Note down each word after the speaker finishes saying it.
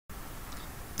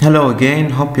Hello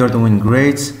again, hope you're doing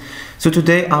great. So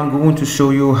today I'm going to show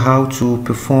you how to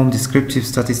perform descriptive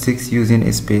statistics using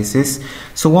SPSS.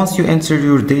 So once you enter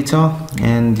your data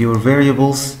and your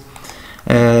variables,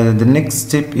 the next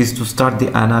step is to start the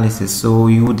analysis. So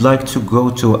you would like to go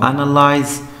to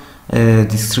analyze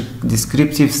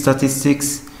descriptive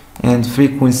statistics and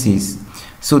frequencies.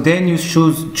 So then you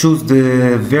choose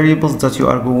the variables that you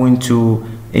are going to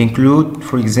include.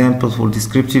 For example, for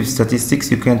descriptive statistics,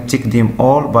 you can tick them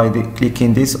all by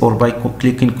clicking this, or by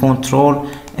clicking Control,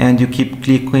 and you keep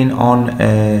clicking on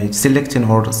selecting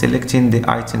the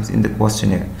items in the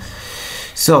questionnaire.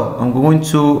 So I'm going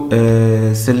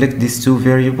to select these two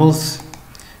variables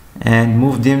and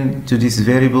move them to this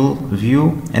variable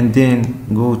view, and then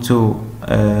go to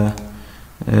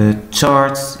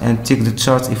charts and tick the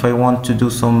charts if I want to do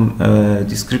some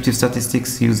descriptive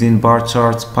statistics using bar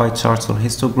charts, pie charts, or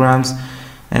histograms,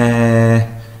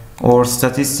 or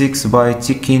statistics by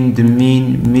ticking the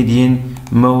mean, median,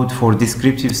 mode for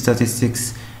descriptive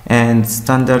statistics, and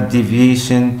standard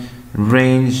deviation,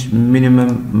 range,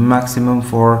 minimum, maximum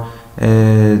for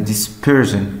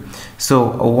dispersion.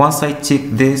 So once I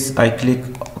tick this, I click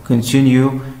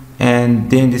continue, and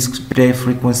then display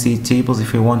frequency tables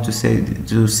if I want to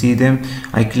see them.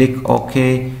 I click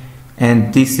OK,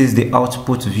 and this is the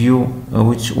output view,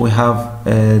 which we have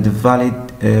the valid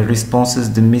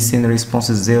responses, the missing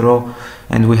responses 0,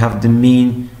 and we have the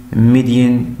mean,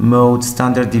 median, mode,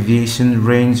 standard deviation,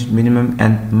 range, minimum,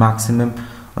 and maximum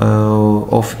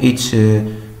of each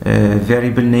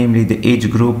variable, namely the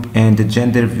age group and the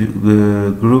gender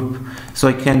group. So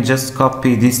I can just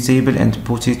copy this table and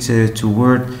put it to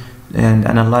Word and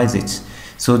analyze it.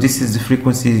 So this is the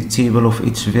frequency table of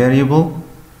each variable.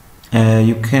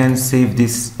 You can save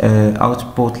this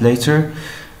output later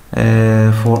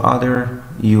for other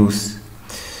use.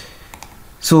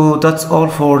 So that's all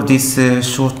for this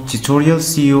short tutorial.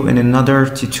 See you in another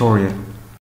tutorial.